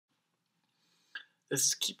This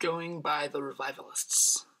is Keep Going by the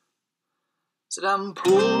Revivalists. Said I'm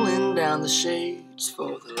pulling down the shades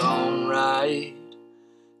for the long ride.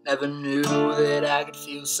 Never knew that I could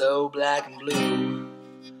feel so black and blue.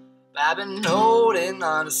 But I've been holding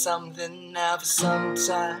on to something now for some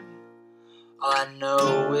time. All I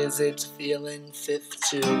know is it's feeling fifth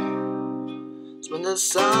too. So when the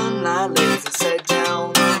sunlight lays its head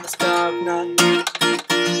down on this dark night,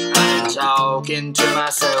 I'm talking to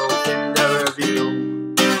myself in the review.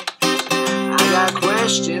 I got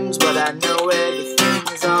questions, but I know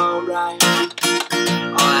everything is alright.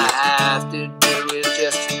 All I have to do is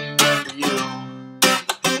just remember you,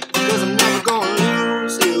 'cause I'm never gonna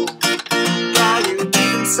lose you. Got you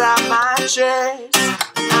deep inside my chest.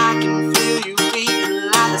 I can feel you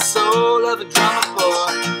beating like the soul of a drummer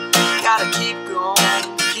boy. Gotta keep going,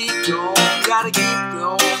 gotta keep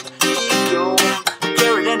going, keep going.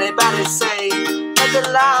 Care what anybody say, let the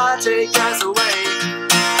lie take us away.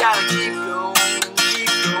 Gotta keep going,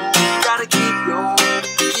 gotta keep going.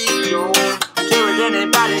 Care what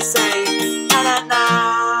anybody say, na na na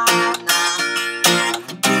na.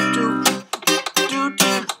 Do do do do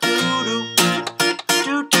do do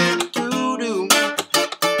do do do do do do.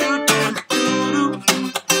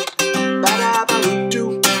 Ba da ba do do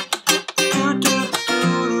do do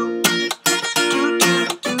do do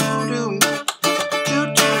do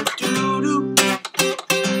do do.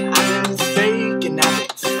 I've been faking, I've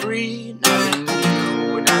been free, I've been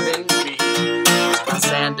you and I've been me. I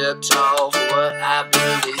stand up tall for what I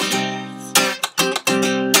believe,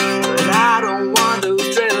 but I don't want those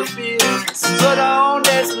trailer fields put on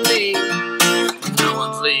this leave. No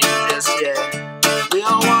one's leaving just yet. We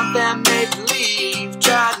all want that make-believe,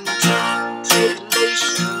 tried and true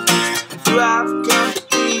tribulations. Who I've come to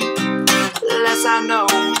be, the less I know,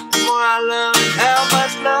 the more I learn how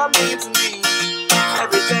much love means to me.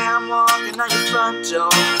 Every day I'm walking on your front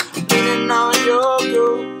door, leaning on your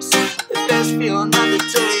ghost. The best feeling of the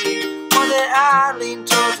day, one that I lean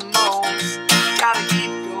towards the most. Gotta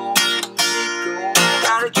keep going,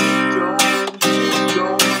 gotta keep going.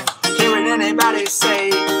 Hear what anybody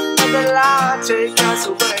say, let the lie take us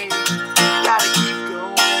away. Gotta keep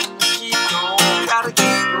going, gotta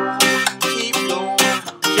keep going.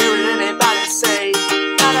 Hear what anybody say,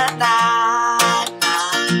 na na na.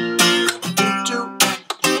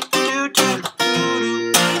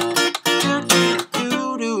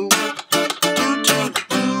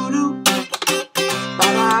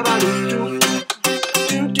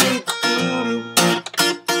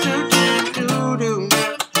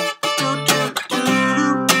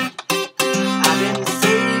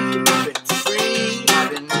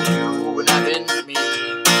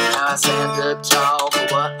 I stand up tall for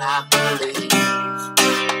what I believe.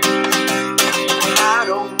 I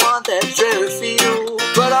don't want that trailer field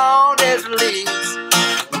put on its leaves.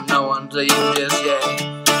 No one's leaving just yet.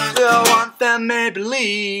 We all want that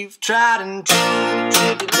make-believe, tried and true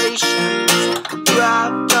tribulations. Who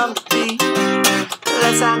I've come to be, the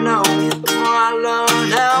less I know, the more I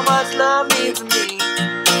learn how much love means to me.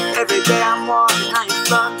 Every day I'm walking on your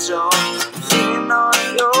front door, leaning on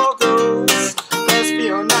your ghost. Let's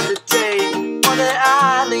feel another day, one that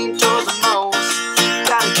I lean towards the most.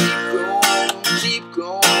 Gotta keep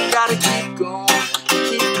going, gotta keep going.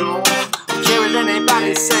 Don't care what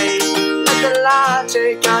anybody say, let the lie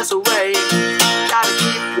take us away.